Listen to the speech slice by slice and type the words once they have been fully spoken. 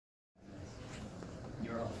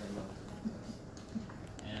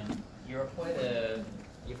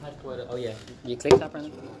You've had quite a. Oh yeah, you click that,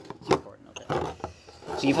 Brendan. It's important. Okay.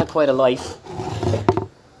 So you've had quite a life.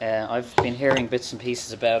 I've been hearing bits and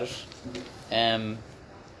pieces about it.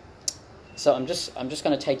 So I'm just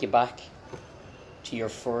going to take you back to your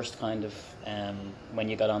first kind of when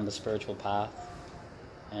you got on the spiritual path.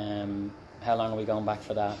 How long are we going back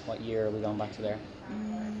for that? What year are we going back to there?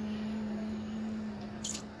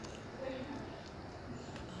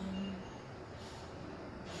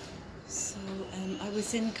 I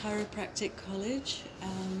was in chiropractic college,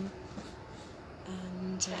 and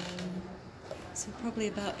so probably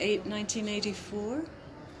about 1984.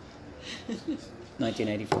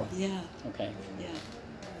 1984. Yeah. Okay. Yeah.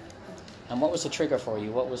 And what was the trigger for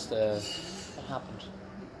you? What happened?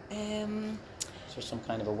 Was there some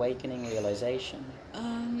kind of awakening, realization?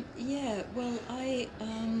 Yeah. Well,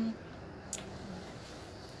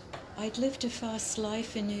 I'd lived a fast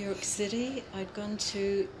life in New York City. I'd gone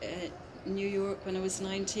to New York when I was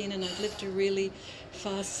 19, and I'd lived a really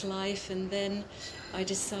fast life, and then I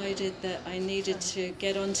decided that I needed to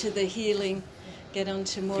get onto the healing, get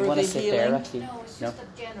onto more of the healing. There, actually? No, it's just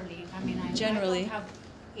that generally. I mean, I generally don't have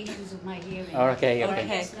issues with my hearing. Oh, okay. I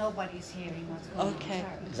guess nobody's hearing what's going on. Okay.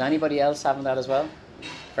 Is anybody else having that as well?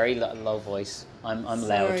 Very low voice. I'm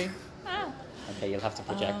Sorry. loud. Okay, you'll have to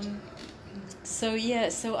project. So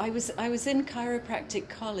I was in chiropractic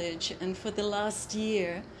college, and for the last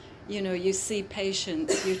year, you see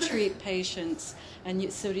patients, you treat patients,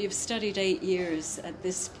 and so you've studied 8 years at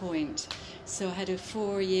this point. So I had a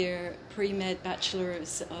 4-year pre-med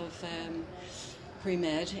bachelor's of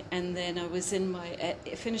pre-med, and then I was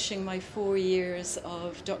finishing my 4 years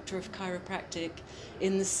of Doctor of Chiropractic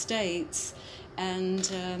in the States, and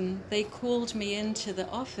they called me into the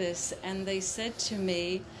office and they said to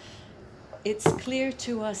me, "It's clear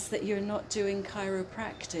to us that you're not doing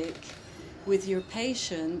chiropractic with your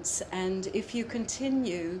patients, and if you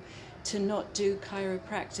continue to not do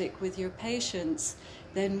chiropractic with your patients,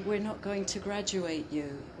 then we're not going to graduate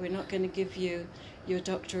you. We're not going to give you your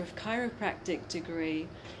Doctor of Chiropractic degree."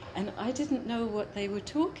 And I didn't know what they were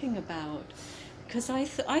talking about, because I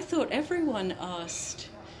thought everyone asked,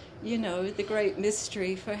 the great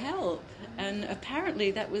mystery for help. And apparently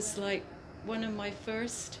that was like one of my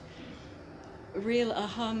first real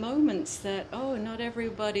aha moments that, not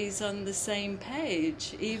everybody's on the same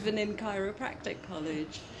page, even in chiropractic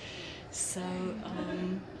college. So,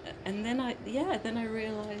 and then I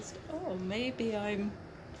realized, maybe I'm,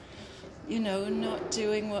 not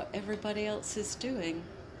doing what everybody else is doing.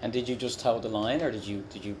 And did you just toe the line, or did you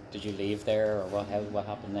leave there, or what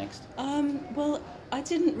happened next? Well, I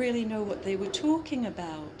didn't really know what they were talking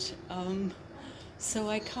about. So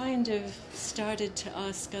I kind of started to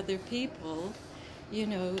ask other people,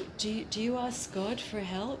 do you ask God for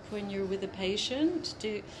help when you're with a patient?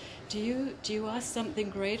 Do you ask something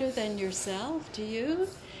greater than yourself? Do you?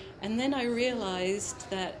 And then I realized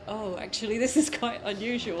that, actually this is quite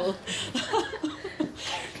unusual.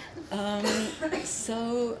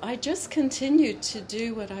 So I just continued to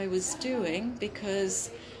do what I was doing,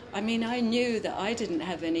 because I knew that I didn't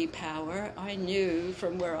have any power. I knew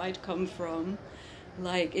from where I'd come from,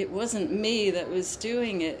 like, it wasn't me that was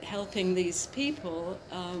doing it, helping these people.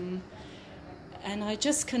 And I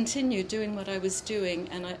just continued doing what I was doing,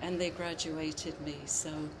 and they graduated me.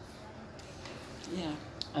 So, yeah.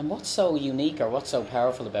 And what's so unique or what's so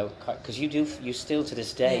powerful about, because you still to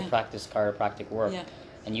this day practice chiropractic work,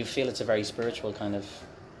 and you feel it's a very spiritual kind of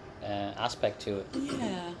aspect to it.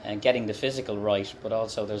 Yeah. And getting the physical right, but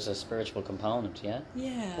also there's a spiritual component. Yeah.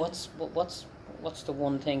 Yeah. What's the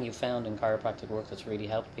one thing you found in chiropractic work that's really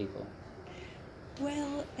helped people?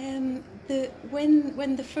 Well,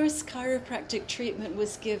 when the first chiropractic treatment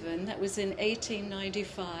was given, that was in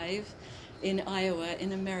 1895 in Iowa,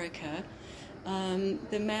 in America.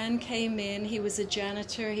 The man came in. He was a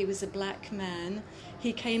janitor. He was a black man.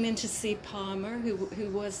 He came in to see Palmer, who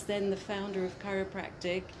was then the founder of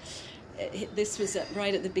chiropractic. This was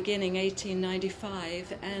right at the beginning,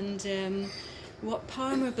 1895, and what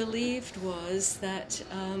Palmer believed was that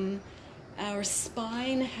our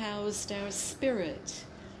spine housed our spirit,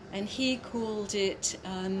 and he called it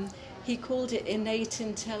innate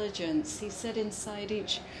intelligence. He said inside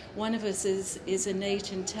each one of us is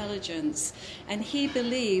innate intelligence, and he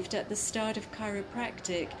believed at the start of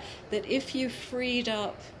chiropractic that if you freed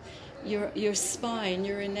up your spine,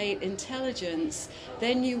 your innate intelligence,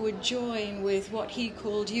 then you would join with what he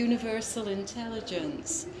called universal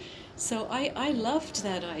intelligence. So I loved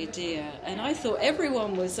that idea, and I thought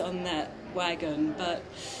everyone was on that wagon, but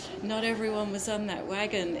not everyone was on that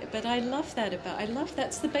wagon. But I love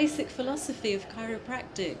that's the basic philosophy of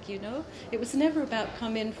chiropractic, you know. It was never about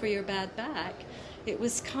come in for your bad back. It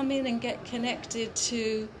was come in and get connected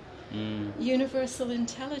to universal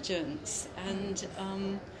intelligence. And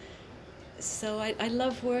so I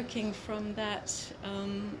love working from that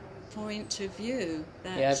point of view.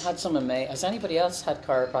 That I've had some amazing... Has anybody else had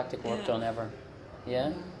chiropractic work done ever?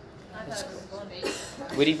 Yeah?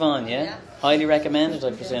 With Yvonne, yeah? Highly recommended,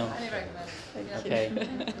 I presume. Highly recommended.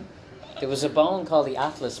 Okay. There was a bone called the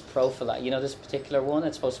Atlas Profile. You know this particular one?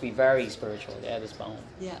 It's supposed to be very spiritual, this bone.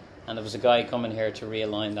 Yeah. And there was a guy coming here to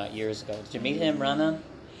realign that years ago. Did you meet him, Ranan?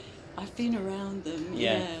 I've been around them,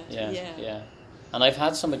 yeah. And I've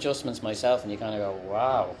had some adjustments myself, and you kind of go,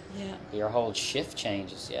 wow. Yeah. Your whole shift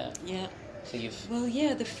changes, yeah. Yeah. So you've... Well,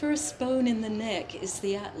 the first bone in the neck is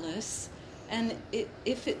the atlas, and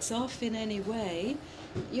if it's off in any way,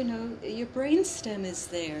 you know, your brain stem is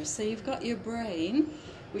there. So you've got your brain,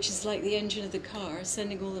 which is like the engine of the car,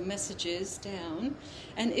 sending all the messages down.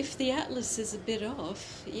 And if the atlas is a bit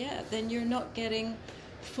off, then you're not getting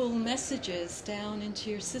full messages down into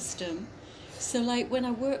your system. So like when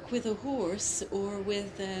I work with a horse or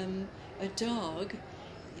with a dog,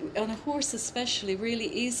 on a horse especially, really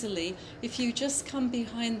easily, if you just come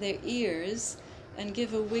behind their ears and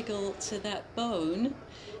give a wiggle to that bone,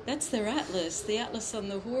 that's their atlas. The atlas on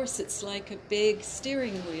the horse, it's like a big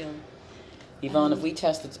steering wheel. Yvonne, if we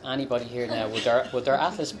tested anybody here now, would their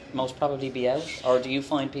atlas most probably be out? Or do you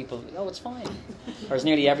find people, it's fine? Or is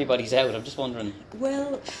nearly everybody's out? I'm just wondering.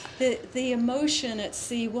 Well, the emotion at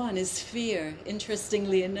C1 is fear,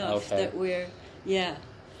 interestingly enough, that we're,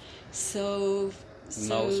 So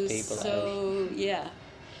most people out. Yeah.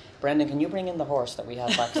 Brendan, can you bring in the horse that we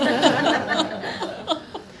have backstage?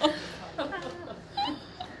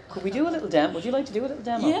 Could we do a little demo? Would you like to do a little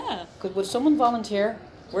demo? Yeah. Would someone volunteer?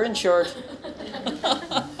 We're insured.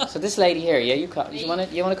 So this lady here, you want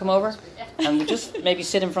to come over? And we just maybe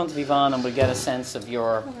sit in front of Yvonne and we'll get a sense of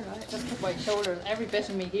your... All right, just put my shoulders, every bit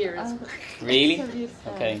of me here is... Really?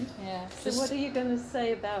 Okay. Yeah. So what are you going to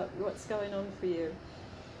say about what's going on for you?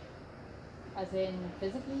 As in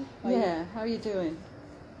physically? Yeah, how are you doing?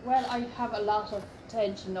 Well, I have a lot of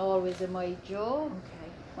tension always in my jaw,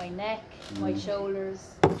 my neck, my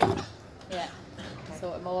shoulders. Yeah.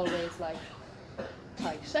 So I'm always like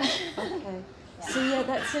tight. Okay. So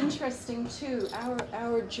that's interesting too.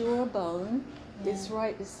 Our jawbone is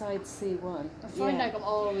right beside C1. I find like I'm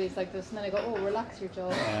always like this, and then I go, relax your jaw.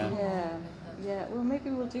 Yeah. Well, maybe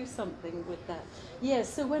we'll do something with that. Yeah.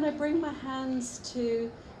 So when I bring my hands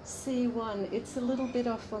to C1, it's a little bit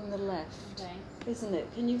off on the left, isn't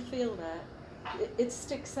it? Can you feel that? It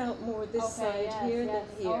sticks out more this side here than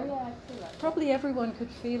here. Oh, yeah, I feel that. Probably everyone could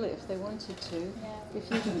feel it if they wanted to, if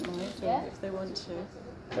you didn't mind, or if they want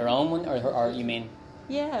to. Their own one, or you mean?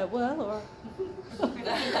 Yeah, well, or... But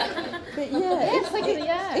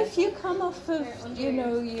if you come off of,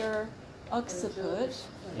 your occiput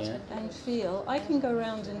and feel, I can go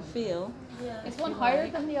around and feel. Is one higher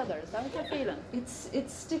than the other? Is that what you're feeling?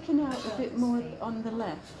 It's sticking out a bit more on the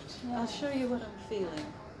left. I'll show you what I'm feeling.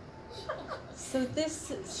 So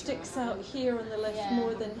this sticks out here on the left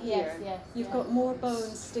more than here. You've got more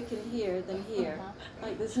bones sticking here than here.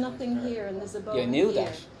 Like there's nothing here and there's a bone here. You knew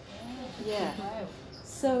that? Yeah.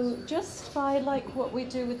 So just by like what we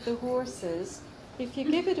do with the horses, if you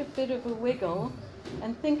give it a bit of a wiggle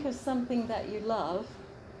and think of something that you love,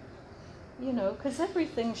 because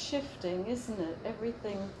everything's shifting, isn't it?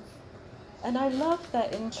 Everything. And I love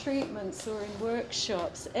that in treatments or in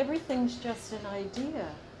workshops, everything's just an idea.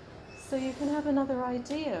 So you can have another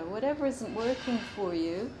idea. Whatever isn't working for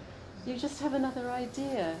you, you just have another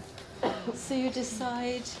idea. So you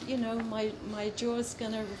decide, my jaw's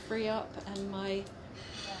going to free up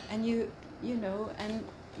and you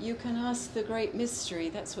can ask the great mystery.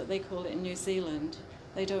 That's what they call it in New Zealand.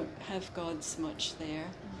 They don't have gods much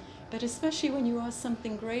there. But especially when you ask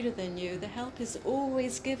something greater than you, the help is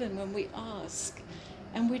always given when we ask.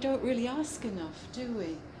 And we don't really ask enough, do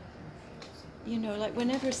we? Like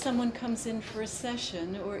whenever someone comes in for a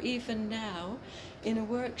session, or even now in a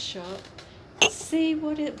workshop, see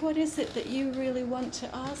what is it that you really want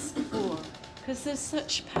to ask for. Because there's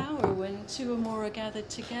such power when two or more are gathered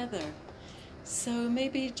together. So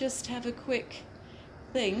maybe just have a quick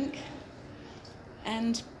think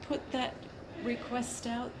and put that request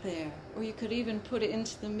out there. Or you could even put it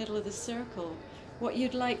into the middle of the circle. What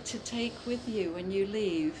you'd like to take with you when you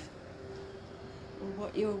leave. Or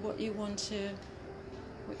what you want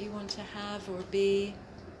to have or be.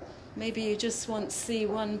 Maybe you just want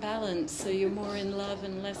C1 balance, so you're more in love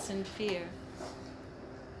and less in fear.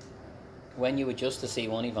 when you adjust to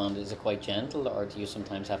C1, Yvonne, is it quite gentle, or do you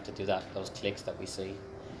sometimes have to do those clicks that we see?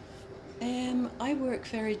 I work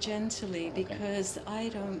very gently because I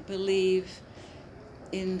don't believe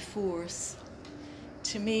in force.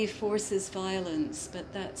 To me, force is violence,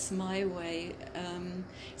 but that's my way.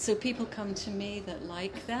 So people come to me that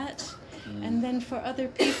like that, and then for other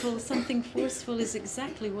people, something forceful is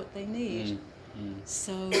exactly what they need.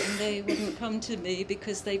 So, and they wouldn't come to me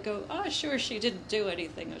because they go, "Oh, sure, she didn't do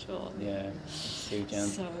anything at all." Yeah, too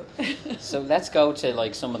gentle. So, so let's go to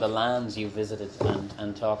like some of the lands you visited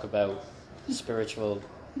and talk about spiritual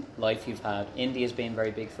life you've had. India's been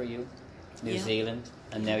very big for you, New Zealand,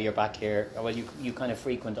 and now you're back here. Well, you kind of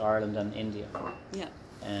frequent Ireland and India. Yeah.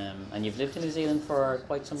 And you've lived in New Zealand for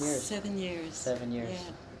quite some years. 7 years. 7 years.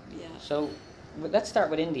 Yeah. So let's start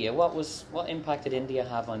with India. What impact did India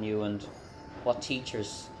have on you, and what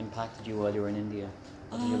teachers impacted you while you were in India?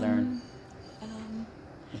 What did you learn?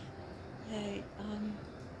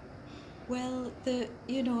 Well,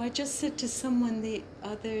 I just said to someone the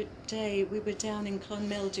other day, we were down in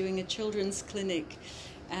Clonmel doing a children's clinic,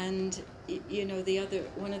 and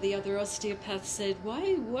one of the other osteopaths said,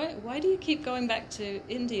 why do you keep going back to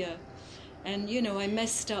India? And I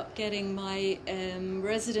messed up getting my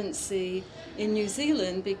residency in New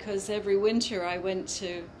Zealand because every winter I went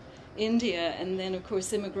to India, and then of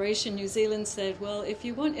course Immigration New Zealand said, well, if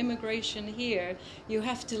you want immigration here, you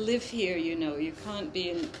have to live here, you can't be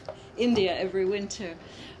in India every winter.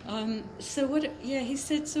 He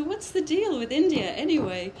said, so what's the deal with India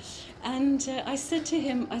anyway? And I said to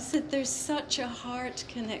him, there's such a heart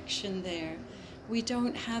connection there. We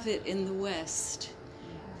don't have it in the West.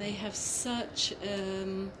 They have such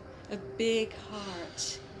a big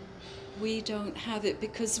heart. We don't have it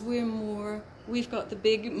because we've got the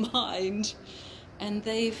big mind, and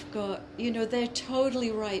they've got, they're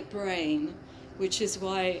totally right brain, which is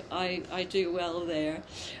why I do well there.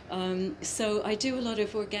 So I do a lot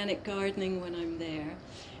of organic gardening when I'm there.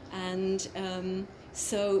 And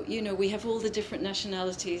so, we have all the different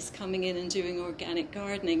nationalities coming in and doing organic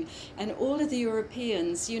gardening. And all of the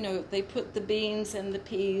Europeans, they put the beans and the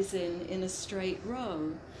peas in a straight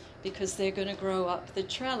row, because they're going to grow up the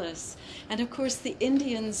trellis. And of course the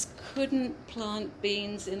Indians couldn't plant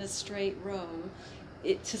beans in a straight row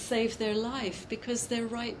to save their life because they're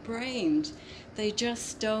right-brained. They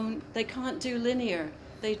can't do linear.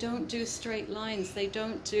 They don't do straight lines. They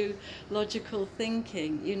don't do logical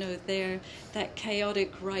thinking. They're that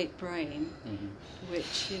chaotic right brain,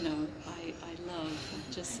 which, I love.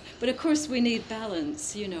 But of course we need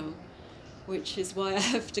balance, which is why I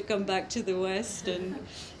have to come back to the West and,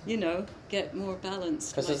 get more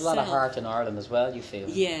balance. Because there's a lot of heart in Ireland as well, you feel?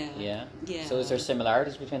 Yeah. Yeah? Yeah. So is there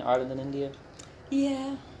similarities between Ireland and India?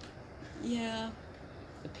 Yeah. Yeah.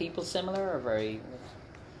 The people similar or very...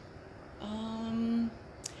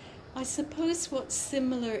 I suppose what's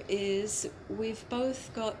similar is we've both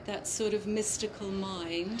got that sort of mystical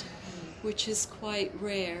mind, which is quite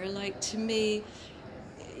rare. Like, to me,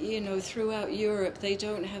 throughout Europe they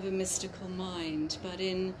don't have a mystical mind, but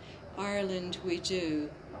in Ireland we do.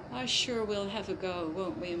 Sure, we'll have a go,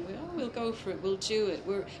 won't we? And we'll go for it. We'll do it.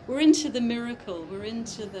 We're into the miracle.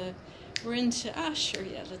 Sure,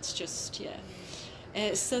 yeah. Let's just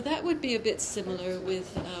so that would be a bit similar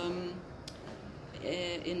with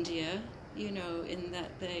India, in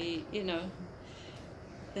that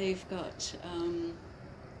they've got.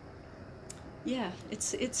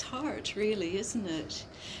 It's hard, really, isn't it?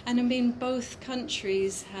 And I mean, both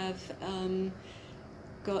countries have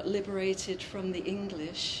got liberated from the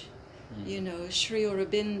English. Sri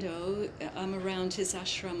Aurobindo, I'm around his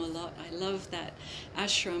ashram a lot. I love that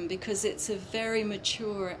ashram because it's a very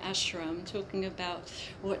mature ashram, talking about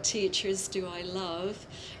what teachers do I love.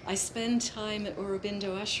 I spend time at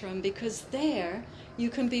Aurobindo ashram because there you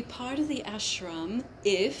can be part of the ashram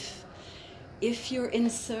if you're in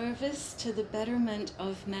service to the betterment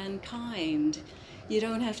of mankind. You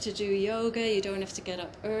don't have to do yoga, you don't have to get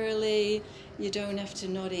up early, you don't have to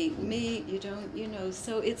not eat meat,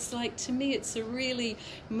 so it's like, to me, it's a really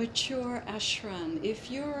mature ashram. If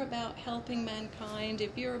you're about helping mankind,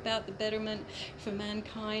 if you're about the betterment for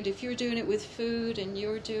mankind, if you're doing it with food and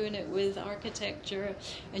you're doing it with architecture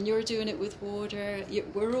and you're doing it with water,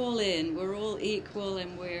 we're all in, we're all equal,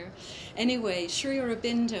 and anyway, Sri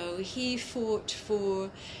Aurobindo, he fought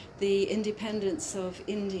for the independence of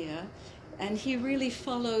India. And he really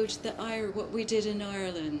followed what we did in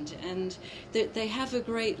Ireland, and they have a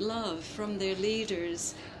great love from their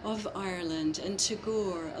leaders of Ireland and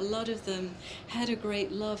Tagore. A lot of them had a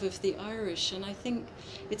great love of the Irish, and I think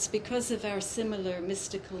it's because of our similar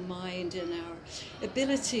mystical mind and our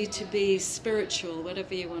ability to be spiritual,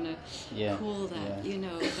 whatever you want to call that, you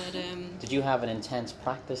know. But did you have an intense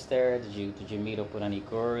practice there? Did you meet up with any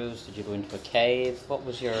gurus? Did you go into a cave? What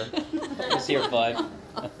was your vibe?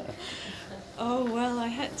 Oh well, I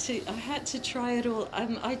had to try it all.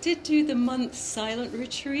 I did do the month silent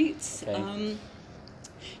retreats. Okay.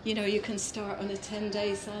 You know, you can start on a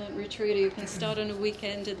 10-day silent retreat, or you can start on a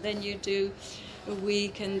weekend, and then you do a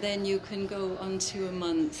week, and then you can go on to a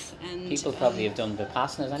month. And people probably have done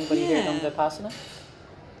Vipassana. Has anybody here done Vipassana?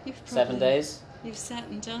 7 days. You've sat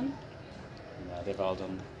and done. No, they've all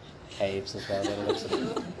done caves as well.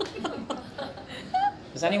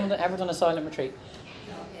 Has anyone ever done a silent retreat?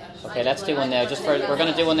 Okay, let's do one now. We're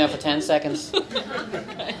going to do one now for 10 seconds. I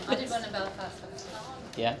did one in Belfast.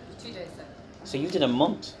 Yeah. 2 days. So you did a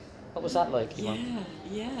month. What was that like?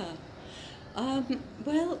 Yeah.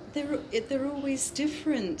 Well, they're always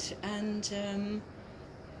different, and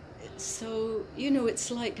so you know,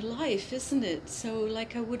 it's like life, isn't it? So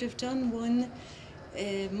like I would have done one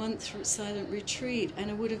month silent retreat,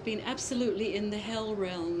 and I would have been absolutely in the hell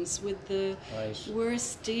realms with the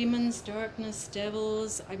worst demons, darkness,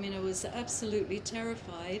 devils. I mean, I was absolutely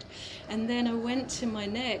terrified. And then I went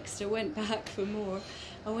back for more.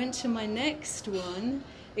 I went to my next one,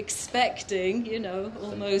 expecting, you know,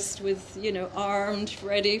 almost with, you know, armed,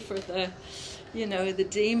 ready for the, you know, the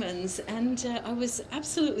demons. And I was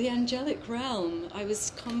absolutely angelic realm. I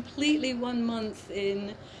was completely 1 month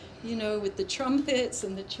in, you know, with the trumpets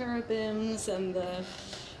and the cherubims, and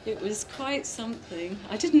it was quite something.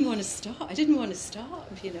 I didn't want to stop,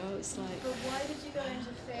 you know, it's like... But why did you go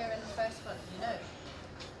into fear in the first one, you know?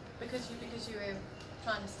 Because you were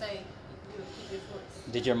trying to stay, you would keep your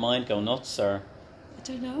thoughts... Did your mind go nuts, or...? I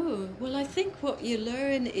don't know. Well, I think what you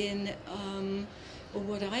learn in, or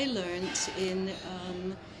what I learned in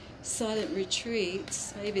silent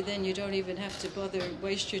retreats, maybe then you don't even have to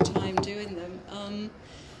waste your time doing them,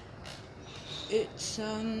 it's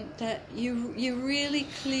that you really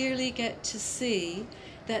clearly get to see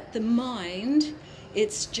that the mind,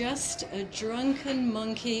 it's just a drunken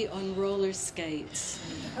monkey on roller skates.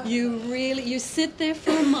 You sit there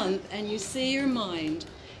for a month and you see your mind.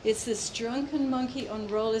 It's this drunken monkey on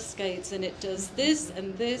roller skates, and it does this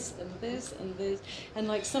and this and this and this, and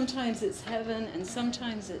like sometimes it's heaven and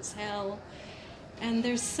sometimes it's hell. And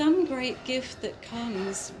there's some great gift that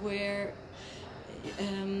comes where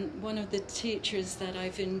one of the teachers that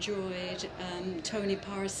I've enjoyed, Tony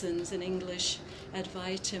Parsons, an English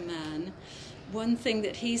Advaita man, one thing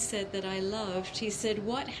that he said that I loved, he said,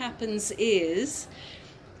 what happens is,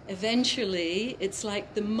 eventually, it's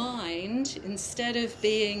like the mind, instead of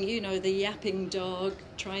being, you know, the yapping dog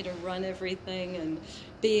trying to run everything and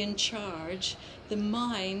be in charge, the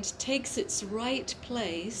mind takes its right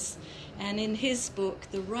place, and in his book,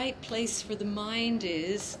 the right place for the mind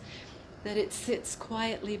is that it sits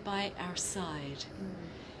quietly by our side.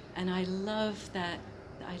 And I love that.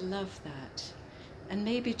 And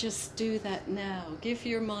maybe just do that now. Give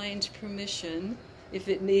your mind permission, if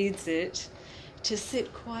it needs it, to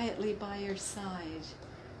sit quietly by your side,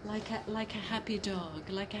 like a happy dog,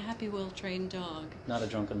 like a happy, well-trained dog. Not a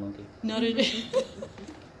drunken monkey. Not a...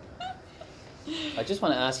 I just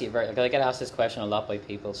want to ask you, because I get asked this question a lot by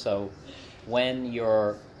people, so when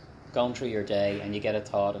you're going through your day and you get a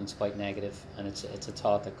thought and it's quite negative, and it's a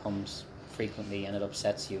thought that comes frequently and it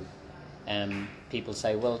upsets you, people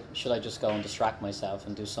say, well, should I just go and distract myself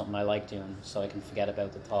and do something I like doing so I can forget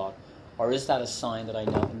about the thought? Or is that a sign that I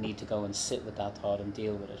need to go and sit with that thought and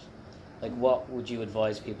deal with it? Like, what would you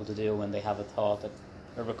advise people to do when they have a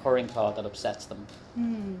recurring thought that upsets them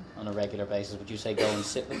on a regular basis? Would you say go and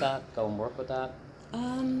sit with that, go and work with that?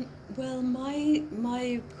 Well, my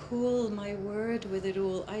word with it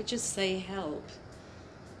all, I just say help.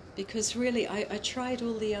 Because really, I tried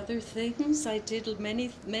all the other things. I did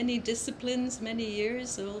many disciplines, many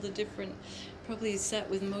years, all the different, probably sat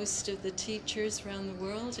with most of the teachers around the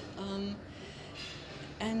world.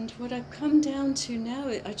 And what I've come down to now,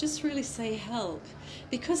 I just really say help.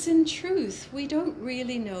 Because in truth, we don't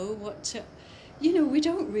really know what to, we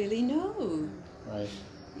don't really know. Right.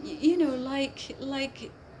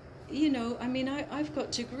 I mean, I've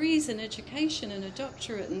got degrees in education and a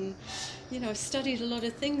doctorate, and, I've studied a lot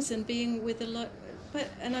of things and being with a lot,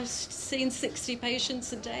 and I've seen 60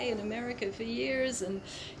 patients a day in America for years and,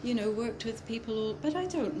 worked with people, but I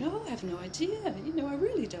don't know, I have no idea, I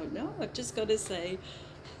really don't know. I've just got to say,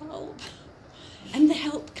 help. And the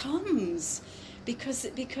help comes.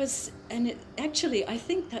 because and actually I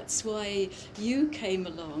think that's why you came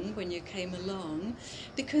along when you came along,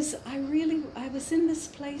 because I was in this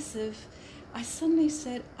place of, I suddenly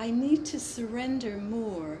said, I need to surrender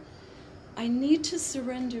more. I need to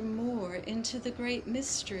surrender more into the great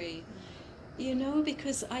mystery,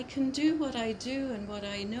 because I can do what I do and what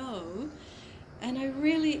I know. And I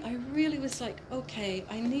really was like, okay,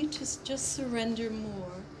 I need to just surrender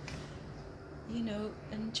more,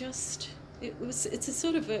 and just, it's a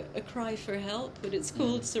sort of a cry for help, but it's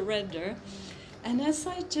called surrender. And as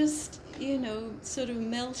I just, sort of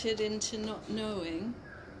melted into not knowing,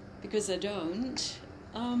 because I don't.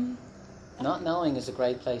 Not knowing is a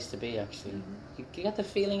great place to be, actually. You get the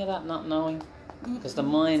feeling of that, not knowing? Because the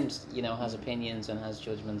mind, has opinions and has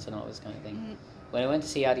judgments and all this kind of thing. When I went to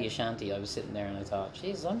see Adi Ashanti, I was sitting there and I thought,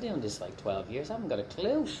 Jesus, I'm doing this like 12 years. I haven't got a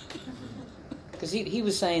clue. Because he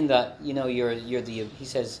was saying that, he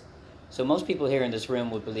says, so most people here in this room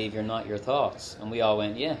would believe you're not your thoughts. And we all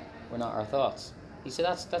went, yeah, we're not our thoughts. He said,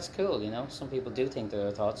 that's cool, Some people do think they're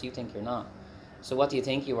their thoughts. You think you're not. So what do you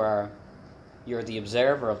think you are? You're the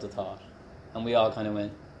observer of the thought. And we all kind of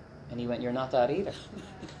went, and he went, you're not that either.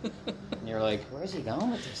 And you're like, where's he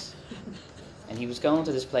going with this? And he was going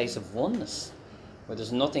to this place of oneness, where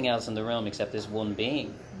there's nothing else in the room except this one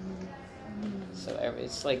being. So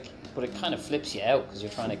it's like, but it kind of flips you out because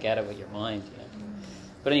you're trying to get it with your mind.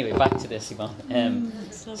 But anyway, back to this, Yvonne.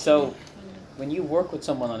 So when you work with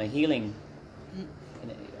someone on a healing,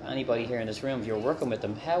 anybody here in this room, if you're working with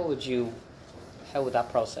them, how would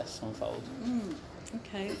that process unfold?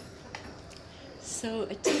 Okay. So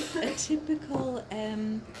a typical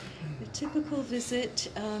visit,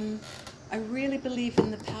 I really believe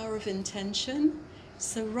in the power of intention.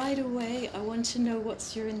 So right away, I want to know,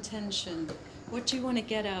 what's your intention? What do you want to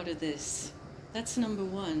get out of this? That's number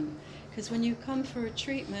one. Because when you come for a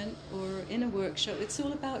treatment or in a workshop, it's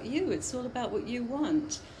all about you. It's all about what you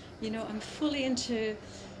want. I'm fully into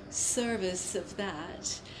service of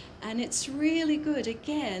that. And it's really good,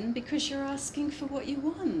 again, because you're asking for what you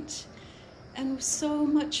want. And so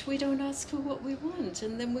much we don't ask for what we want,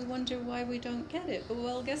 and then we wonder why we don't get it. But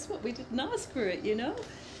well, guess what? We didn't ask for it,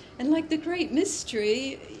 And like the great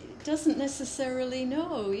mystery doesn't necessarily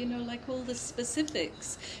know, like all the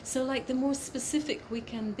specifics. So like the more specific we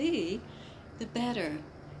can be, the better.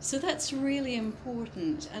 So that's really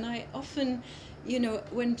important. And I often,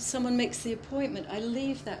 when someone makes the appointment, I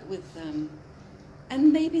leave that with them.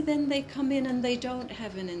 And maybe then they come in and they don't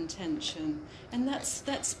have an intention. And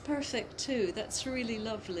that's perfect too. That's really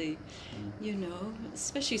lovely,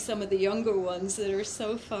 especially some of the younger ones that are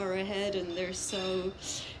so far ahead and they're so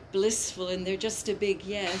blissful and they're just a big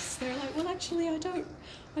yes. They're like, well, actually, I don't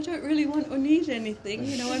really want or need anything.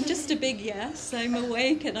 I'm just a big yes. I'm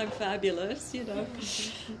awake and I'm fabulous,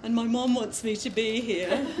 and my mom wants me to be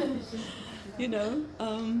here. And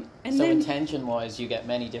so then, intention-wise, you get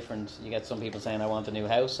some people saying, I want a new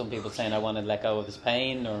house, some people saying, I want to let go of this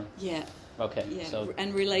pain, or... Yeah. Okay. Yeah. So...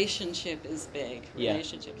 And relationship is big.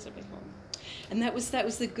 Relationship's a big one. And that was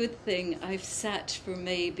the good thing. I've sat for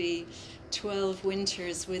maybe 12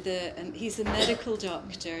 winters with he's a medical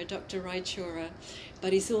doctor, Dr. Raichura,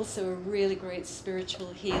 but he's also a really great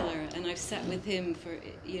spiritual healer, and I've sat with him for,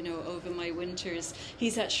 over my winters.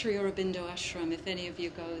 He's at Sri Aurobindo Ashram, if any of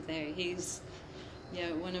you go there. He's,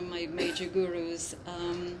 one of my major gurus.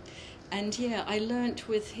 I learnt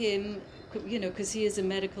with him, because he is a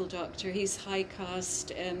medical doctor. He's high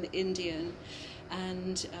caste Indian.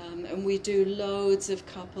 And we do loads of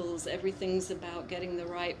couples. Everything's about getting the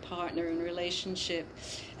right partner and relationship.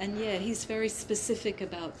 And he's very specific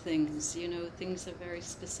about things. Things are very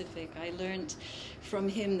specific. I learned from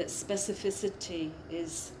him that specificity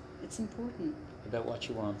it's important. About what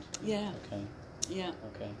you want. Yeah. Okay. Yeah.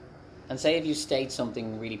 Okay. And say if you state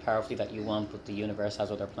something really powerfully that you want, but the universe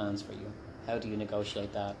has other plans for you. How do you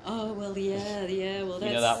negotiate that? Oh, well, yeah. Well,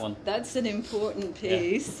 that's, that one. That's an important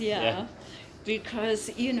piece, yeah. Because,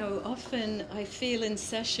 often I feel in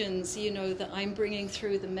sessions, that I'm bringing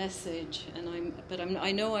through the message, and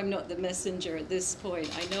I know I'm not the messenger at this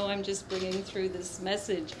point. I know I'm just bringing through this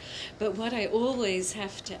message. But what I always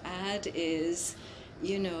have to add is,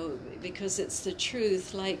 because it's the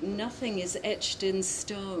truth, like nothing is etched in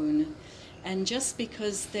stone. And just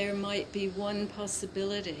because there might be one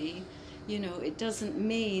possibility, it doesn't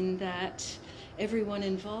mean that everyone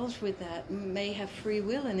involved with that may have free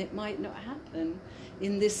will, and it might not happen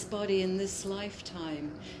in this body in this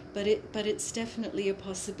lifetime, but it's definitely a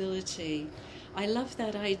possibility. I love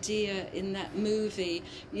that idea in that movie,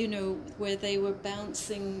 where they were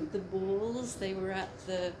bouncing the balls. They were at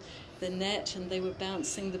the net and they were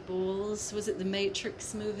bouncing the balls. Was it the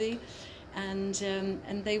Matrix movie?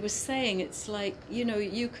 and they were saying it's like, you know,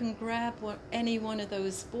 you can grab any one of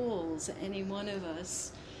those balls, any one of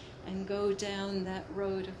us, and go down that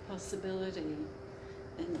road of possibility,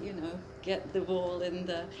 and, you know, get the ball in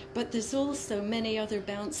the. But there's also many other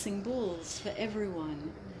bouncing balls for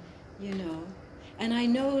everyone, you know. And I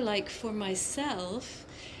know, like, for myself,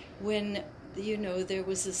 when, you know, there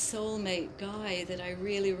was a soulmate guy that I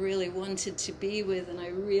really, really wanted to be with, and I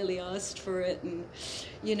really asked for it and,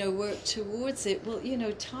 you know, worked towards it. Well, you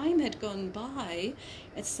know, time had gone by,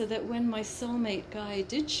 and so that when my soulmate guy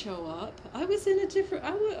did show up, I was in a different,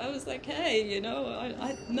 I was like, hey, you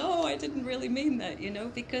know, no, I didn't really mean that, you know,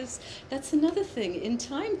 because that's another thing. In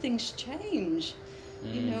time, things change.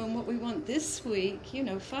 You know, and what we want this week, you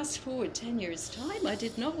know, fast forward 10 years' time, I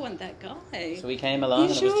did not want that guy. So he came along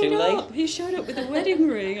and it was too late? He showed up with a wedding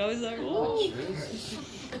ring. I was like, Oh,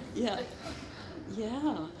 yeah.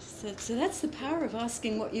 Yeah. So that's the power of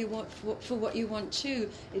asking what you want for what you want too.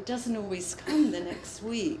 It doesn't always come the next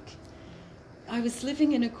week. I was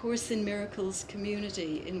living in a Course in Miracles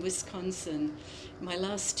community in Wisconsin my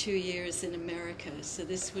last 2 years in America. So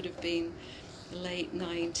this would have been the late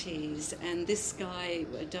 90s, and this guy,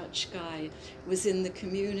 a Dutch guy, was in the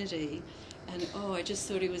community, and I just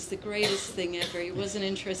thought he was the greatest thing ever. He wasn't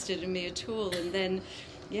interested in me at all, and then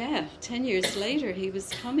 10 years later he was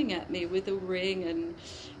coming at me with a ring,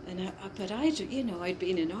 but I'd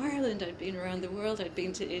been in Ireland, I'd been around the world, I'd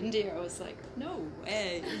been to India. I was like, no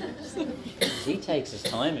way. he takes his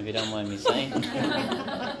time, if you don't mind me saying.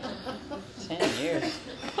 10 years.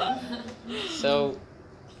 So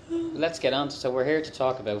let's get on. So we're here to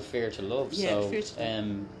talk about fear to love. Yeah, so fear to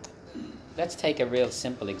love. Let's take a real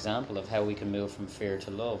simple example of how we can move from fear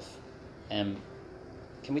to love. Can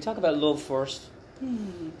we talk about love first?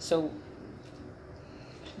 So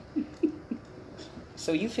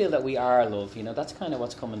you feel that we are love, you know, that's kind of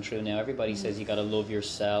what's coming through now. Everybody says you got to love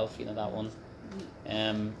yourself, you know, that one.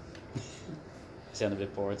 I sound a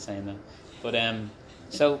bit bored saying that. But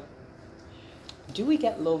so do we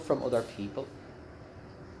get love from other people?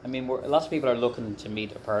 I mean, lots of people are looking to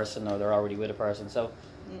meet a person, or they're already with a person. So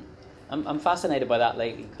I'm fascinated by that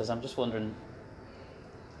lately, because I'm just wondering,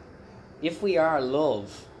 if we are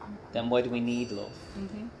love, then why do we need love?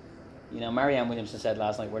 Mm-hmm. You know, Marianne Williamson said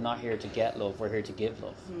last night, we're not here to get love, we're here to give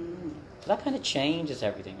love. That kind of changes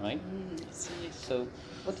everything, right? That's nice. So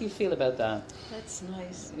what do you feel about that? That's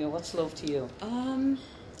nice. You know, what's love to you?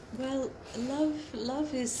 Well,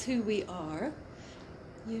 love is who we are.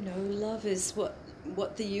 You know, love is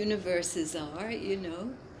what the universes are, you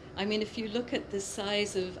know. I mean, if you look at the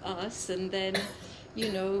size of us and then,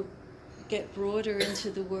 you know, get broader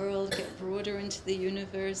into the world, get broader into the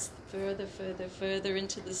universe, further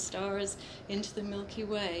into the stars, into the Milky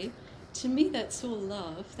Way, to me that's all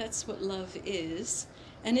love. That's what love is.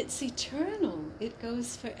 And it's eternal. It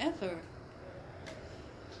goes forever.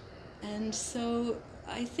 And so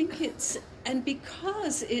I think and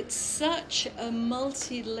because it's such a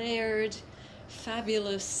multi-layered,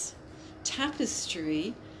 fabulous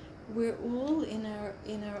tapestry, we're all in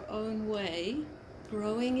our own way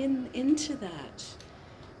growing into that.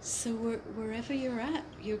 So wherever you're at,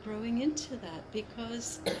 you're growing into that,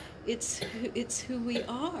 because it's who we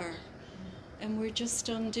are, and we're just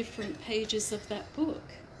on different pages of that book.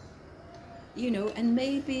 You know, and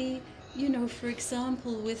maybe, you know, for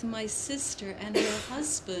example, with my sister and her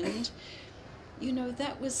husband, you know,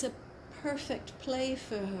 that was a perfect play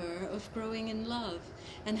for her of growing in love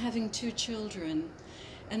and having 2 children.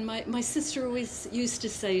 And my sister always used to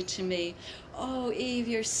say to me, oh, Eve,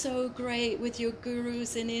 you're so great with your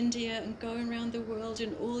gurus in India and going around the world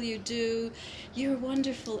and all you do. You're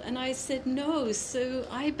wonderful. And I said, no, so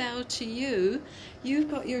I bow to you. You've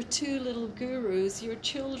got your 2 little gurus, your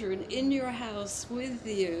children in your house with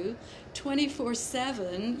you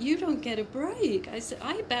 24/7. You don't get a break. I said,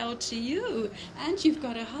 I bow to you. And you've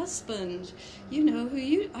got a husband, you know,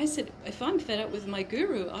 I said, if I'm fed up with my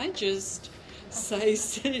guru, I just say,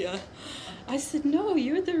 see ya. I said, no,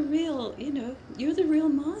 you're the real, you know, you're the real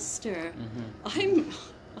master. I'm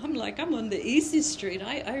on the easy street.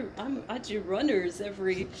 I do runners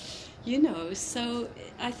every, you know. So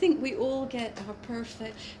I think we all get our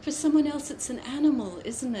perfect. For someone else, it's an animal,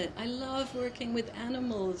 isn't it? I love working with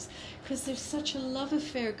animals because there's such a love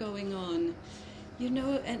affair going on. You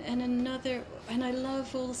know, and I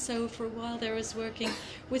love also, for a while there I was working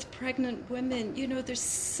with pregnant women. You know, there's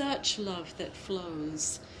such love that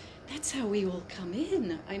flows. That's how we all come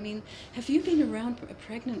in. I mean, have you been around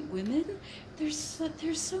pregnant women? There's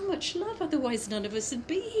so much love, otherwise none of us would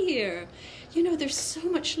be here. You know, there's so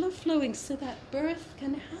much love flowing so that birth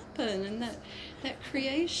can happen and that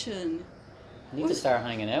creation. You need to start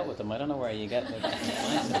hanging out with them. I don't know where you get it.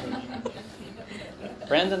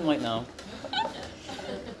 Brendan might know.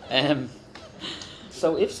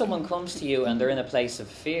 So if someone comes to you and they're in a place of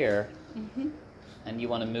fear, and you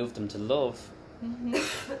want to move them to love,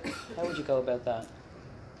 how would you go about that?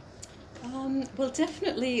 Well,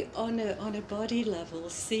 definitely on a body level,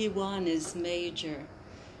 C1 is major.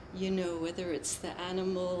 You know, whether it's the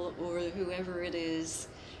animal or whoever it is,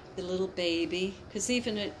 the little baby, because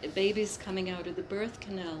even a baby's coming out of the birth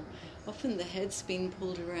canal, often the head's being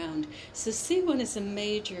pulled around. So C1 is a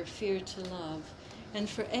major fear to love. And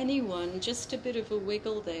for anyone, just a bit of a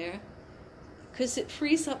wiggle there, because it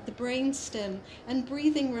frees up the brainstem and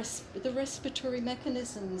breathing, the respiratory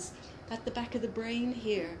mechanisms at the back of the brain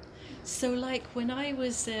here. So like when I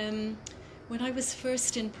was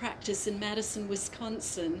first in practice in Madison,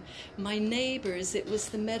 Wisconsin, my neighbors, it was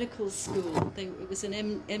the medical school. It was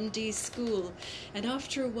an MD school. And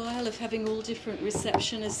after a while of having all different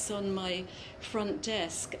receptionists on my front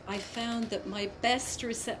desk, I found that my best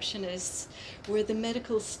receptionists were the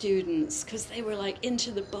medical students, because they were like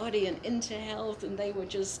into the body and into health, and they were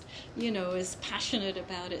just, you know, as passionate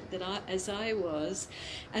about it as I was.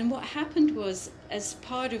 And what happened was, as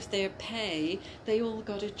part of their pay, they all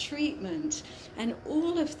got a treatment. And for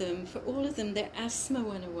all of them, their asthma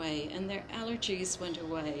went away and their allergies went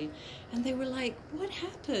away. And they were like, what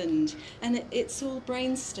happened? And it's all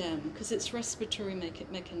brainstem, because it's respiratory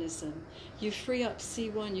mechanism. You free up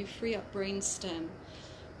C1, you free up brainstem.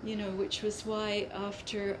 You know, which was why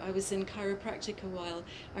after I was in chiropractic a while,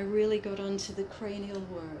 I really got onto the cranial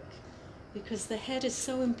work. Because the head is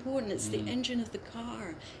so important. It's the engine of the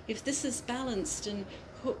car. If this is balanced and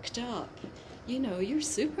hooked up, you know, you're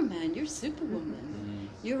Superman, you're Superwoman.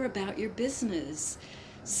 You're about your business.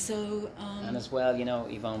 So... and as well, you know,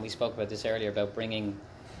 Yvonne, we spoke about this earlier, about bringing,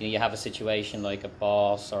 you know, you have a situation like a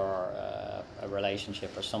boss or a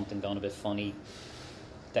relationship or something going a bit funny,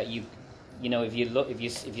 that you know, if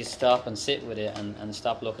you stop and sit with it and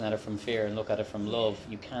stop looking at it from fear and look at it from love,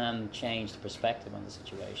 you can change the perspective on the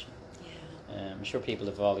situation. I'm sure people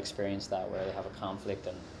have all experienced that, where they have a conflict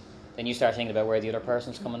and then you start thinking about where the other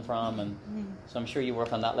person's coming from, and so I'm sure you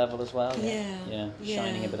work on that level as well. Yeah,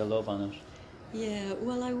 shining a bit of love on it. Yeah,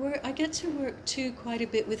 well, I get to work too quite a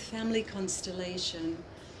bit with family constellation,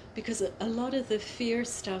 because a lot of the fear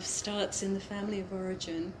stuff starts in the family of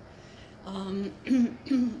origin.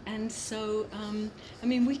 And so, I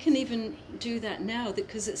mean, we can even do that now,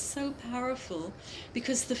 because it's so powerful,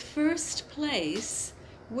 because the first place,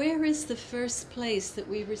 where is the first place that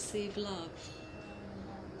we receive love?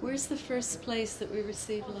 Where's the first place that we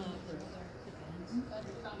receive love?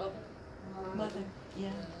 Mother,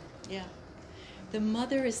 yeah. The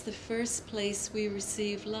mother is the first place we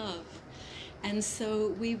receive love. And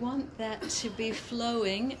so we want that to be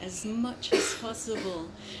flowing as much as possible.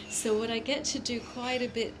 So what I get to do quite a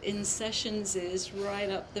bit in sessions is, right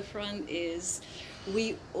up the front is,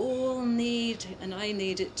 we all need, and I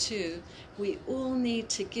need it too, we all need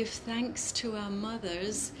to give thanks to our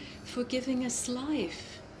mothers for giving us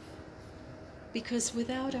life. Because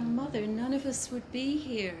without our mother, none of us would be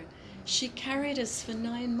here. She carried us for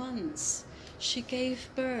 9 months. She gave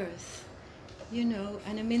birth. You know,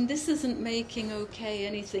 and I mean, this isn't making okay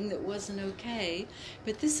anything that wasn't okay,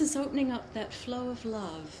 but this is opening up that flow of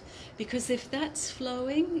love. Because if that's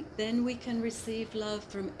flowing, then we can receive love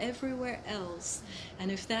from everywhere else.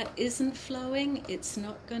 And if that isn't flowing, it's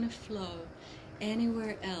not going to flow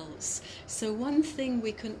anywhere else. So one thing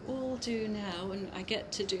we can all do now, and I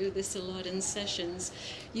get to do this a lot in sessions,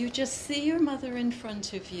 you just see your mother in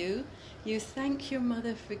front of you, you thank your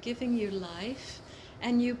mother for giving you life,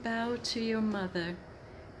 and you bow to your mother.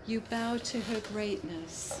 You bow to her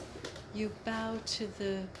greatness. You bow to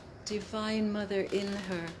the divine mother in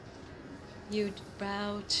her. You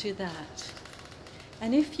bow to that.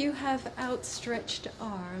 And if you have outstretched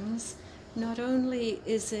arms, not only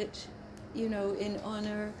is it, you know, in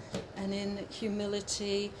honor and in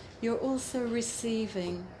humility, you're also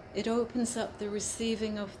receiving. It opens up the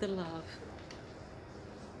receiving of the love.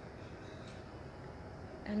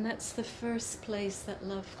 And that's the first place that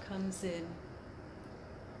love comes in.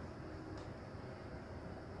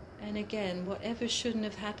 And again, whatever shouldn't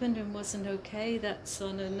have happened and wasn't okay, that's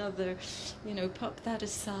on another, you know, pop that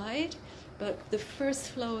aside. But the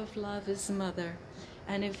first flow of love is mother.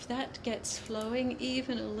 And if that gets flowing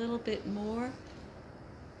even a little bit more,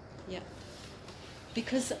 yeah.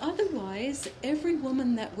 Because otherwise, every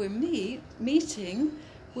woman that we're meeting,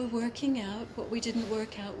 we're working out what we didn't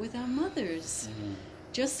work out with our mothers.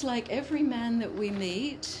 Just like every man that we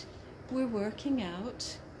meet, we're working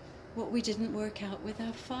out what we didn't work out with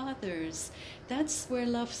our fathers. That's where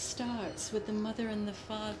love starts, with the mother and the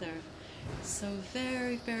father. So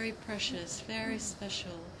very, very precious, very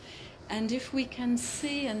special. And if we can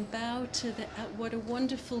see and bow to what a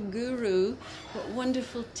wonderful guru, what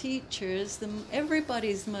wonderful teachers,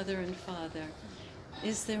 everybody's mother and father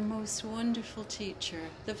is their most wonderful teacher,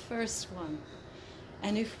 the first one.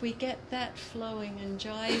 And if we get that flowing and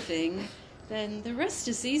jiving, then the rest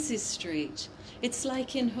is easy street. It's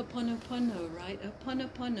like in Ho'oponopono, right?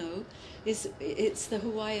 Ho'oponopono it's the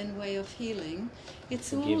Hawaiian way of healing. It's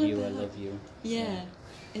Forgive all you, about, I love you. Yeah,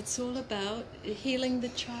 it's all about healing the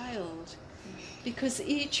child. Because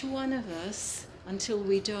each one of us, until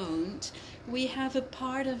we don't, we have a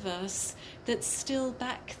part of us that's still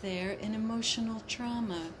back there in emotional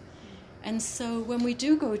trauma. And so when we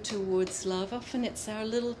do go towards love, often it's our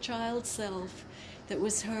little child self that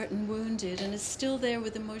was hurt and wounded and is still there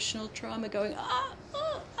with emotional trauma going,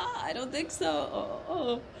 I don't think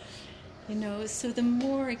so, You know, so the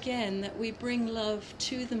more, again, that we bring love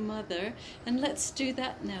to the mother, and let's do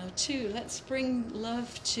that now too. Let's bring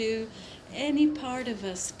love to any part of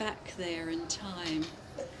us back there in time.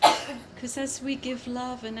 Because as we give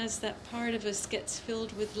love and as that part of us gets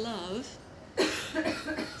filled with love,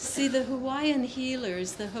 see, the Hawaiian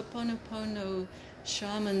healers, the Ho'oponopono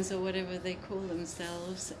shamans or whatever they call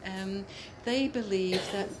themselves, they believe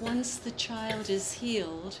that once the child is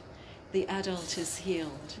healed, the adult is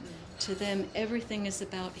healed. To them, everything is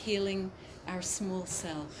about healing our small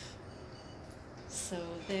self. So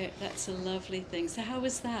that's a lovely thing. So how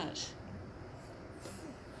was that?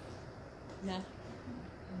 Yeah?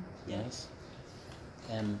 Yeah. Nice.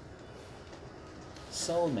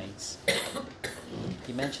 Soulmates.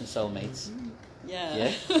 You mentioned soulmates.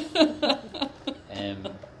 Yeah.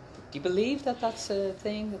 Do you believe that that's a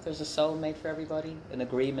thing, that there's a soulmate for everybody? An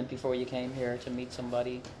agreement before you came here to meet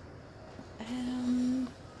somebody?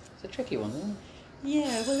 It's a tricky one, isn't it?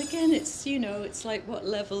 Yeah, well, again, it's, you know, it's like what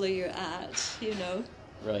level are you at, you know?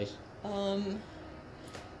 Right.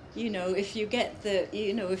 You know, if you get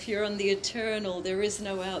if you're on the eternal, there is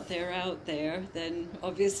no out there, then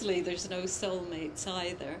obviously there's no soulmates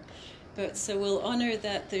either. But so we'll honor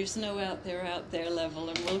that there's no out there level,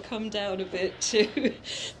 and we'll come down a bit to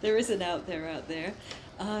there is an out there.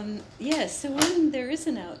 So when there is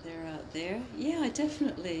an out there, yeah,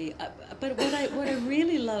 definitely. But what I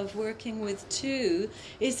really love working with too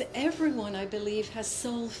is everyone, I believe, has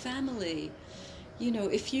soul family. You know,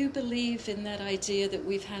 if you believe in that idea that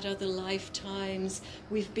we've had other lifetimes,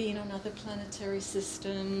 we've been on other planetary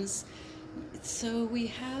systems, so we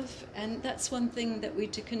have, and that's one thing that we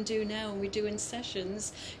can do now, and we do in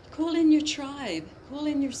sessions, call in your tribe, call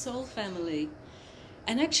in your soul family.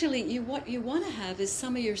 And actually, what you want to have is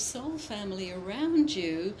some of your soul family around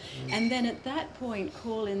you, and then at that point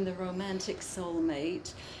call in the romantic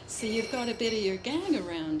soulmate. So you've got a bit of your gang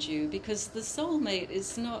around you, because the soulmate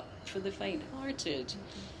is not for the faint-hearted.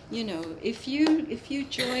 You know, if you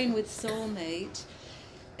join with soulmate,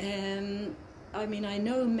 I mean, I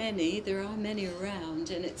know there are many around,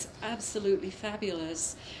 and it's absolutely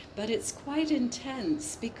fabulous, but it's quite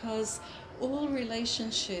intense, because all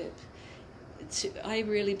relationship, I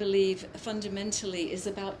really believe, fundamentally is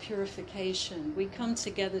about purification. We come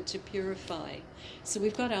together to purify. So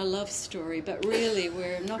we've got our love story, but really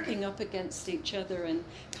we're knocking up against each other and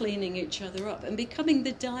cleaning each other up and becoming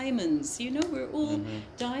the diamonds. You know, we're all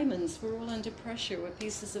diamonds. We're all under pressure. We're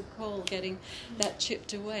pieces of coal getting that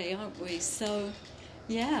chipped away, aren't we? So,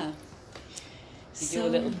 yeah. Did you do a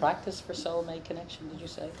little practice for soulmate connection, did you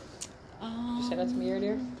say? Did you say that to me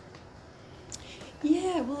earlier?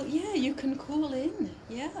 Yeah, well, yeah, you can call in.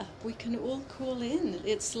 Yeah, we can all call in.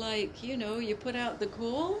 It's like, you know, you put out the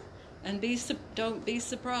call and don't be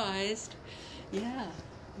surprised. Yeah.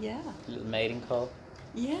 A little mating call?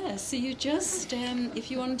 Yeah, so you just,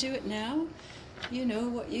 if you want to do it now, you know,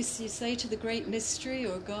 what you say to the great mystery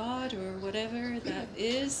or God or whatever that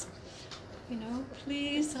is, you know,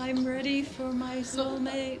 please, I'm ready for my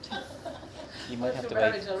soulmate. You might have to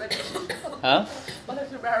wait. Huh? What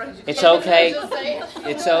if you're married? It's okay.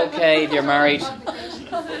 It's okay if you're married.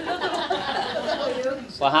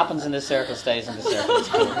 What happens in this circle stays in the circle. It's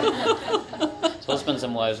cool. Husbands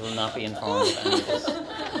and wives will not be informed of any of this.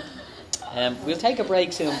 We'll take a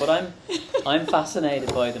break soon, but I'm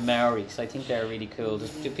fascinated by the Maori, because I think they're really cool.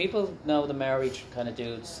 Do people know the Maori kind of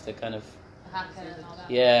dudes? The kind of...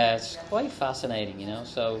 Yeah, it's quite fascinating, you know.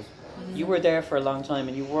 So you were there for a long time,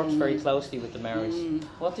 and you worked very closely with the Maoris.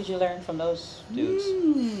 What did you learn from those dudes?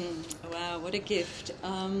 Wow, what a gift.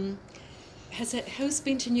 Who's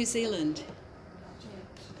been to New Zealand?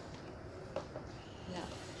 Yeah.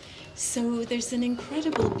 So there's an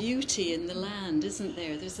incredible beauty in the land, isn't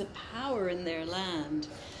there? There's a power in their land.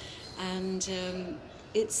 And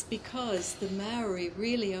it's because the Maori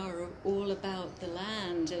really are all about the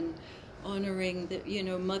land and honouring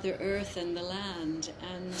the, Mother Earth and the land.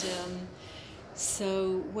 And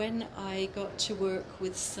so when I got to work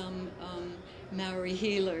with some Maori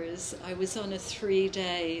healers, I was on a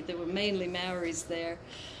 3-day. There were mainly Maoris there,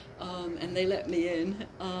 and they let me in.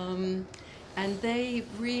 And they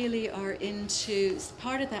really are into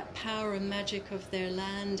part of that power and magic of their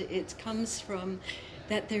land. It comes from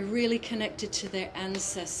that they're really connected to their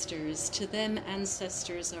ancestors. To them,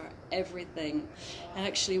 ancestors are everything. And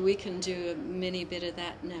actually, we can do a mini bit of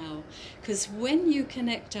that now. Because when you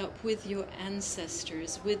connect up with your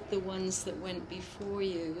ancestors, with the ones that went before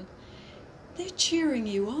you, they're cheering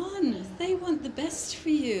you on. They want the best for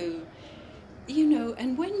you.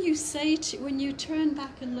 And when you turn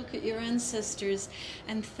back and look at your ancestors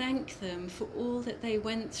and thank them for all that they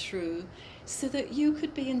went through so that you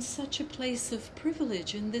could be in such a place of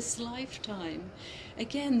privilege in this lifetime.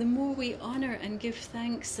 Again, the more we honor and give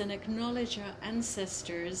thanks and acknowledge our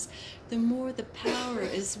ancestors, the more the power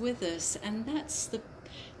is with us. And that's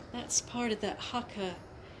part of that Haka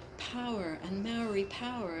power and Maori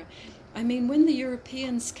power. I mean, when the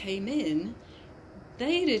Europeans came in,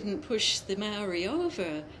 they didn't push the Maori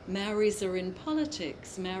over. Maoris are in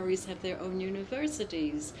politics. Maoris have their own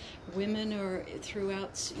universities. Women are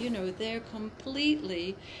throughout, they're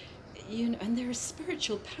completely, and they're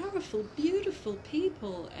spiritual, powerful, beautiful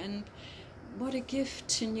people. And what a gift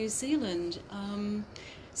to New Zealand.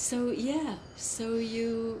 So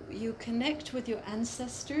you connect with your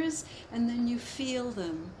ancestors and then you feel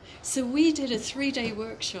them. So we did a 3-day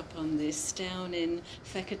workshop on this down in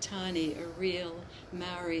Whakatane, a real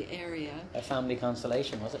Maori area. A family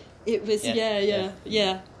constellation, was it? It was,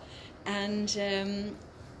 yeah. And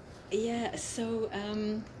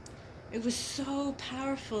it was so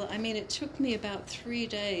powerful. I mean, it took me about 3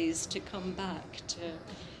 days to come back to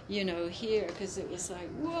here, because it was like,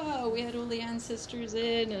 whoa, we had all the ancestors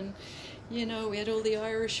in, and, we had all the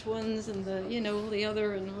Irish ones and all the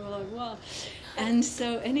other, and we were like, wow. And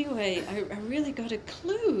so anyway, I really got a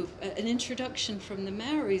clue, an introduction from the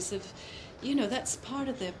Maoris of, that's part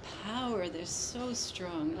of their power. They're so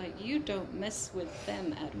strong. Like, you don't mess with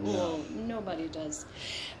them at all. Nobody does.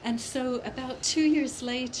 And so about 2 years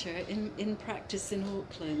later, in practice in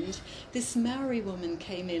Auckland, this Maori woman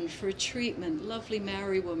came in for a treatment, lovely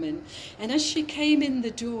Maori woman. And as she came in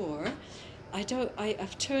the door,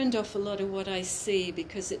 I've turned off a lot of what I see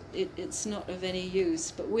because it's not of any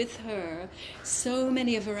use. But with her, so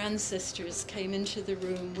many of her ancestors came into the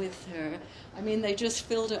room with her. I mean, they just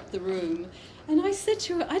filled up the room. And I said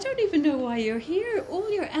to her, I don't even know why you're here.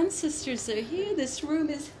 All your ancestors are here. This room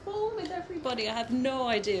is full with everybody. I have no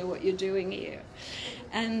idea what you're doing here.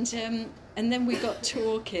 And then we got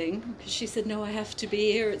talking, because she said, no, I have to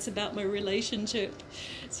be here. It's about my relationship.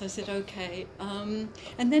 So I said, okay. And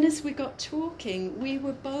then as we got talking, we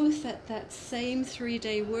were both at that same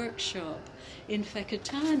 3-day workshop in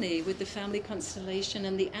Whakatane with the family constellation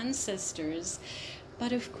and the ancestors.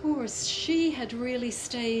 But of course, she had really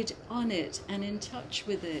stayed on it and in touch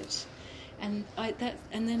with it. And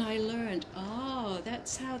then I learned,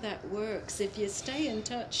 that's how that works. If you stay in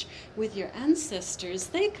touch with your ancestors,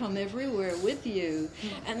 they come everywhere with you.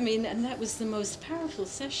 And that was the most powerful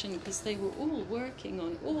session, because they were all working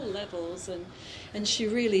on all levels, and she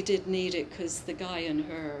really did need it, because the guy and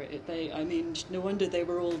her, no wonder they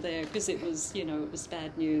were all there, because it was, it was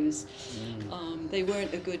bad news. They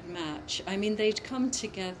weren't a good match. I mean, they'd come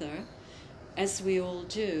together, as we all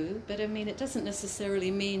do, but I mean, it doesn't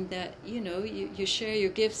necessarily mean that, you share your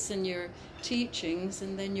gifts and your teachings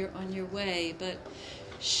and then you're on your way. But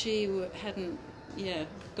she hadn't,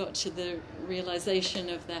 got to the realization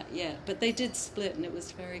of that yet. But they did split, and it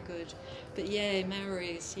was very good. But yay,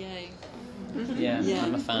 Maoris, yay. Yeah,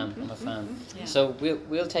 I'm a fan. Yeah. So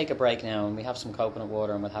we'll take a break now, and we have some coconut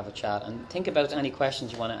water, and we'll have a chat. And think about any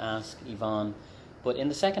questions you want to ask Yvonne. But in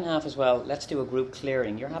the second half as well, let's do a group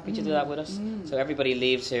clearing. You're happy to do that with us? So everybody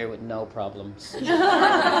leaves here with no problems. That's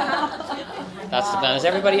the plan. Is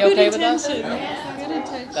everybody okay with that?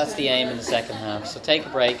 Yes. That's the aim in the second half. So take a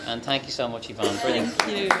break, and thank you so much, Yvonne. Brilliant.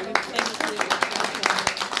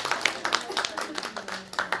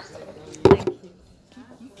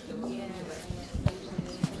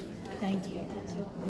 Thank you.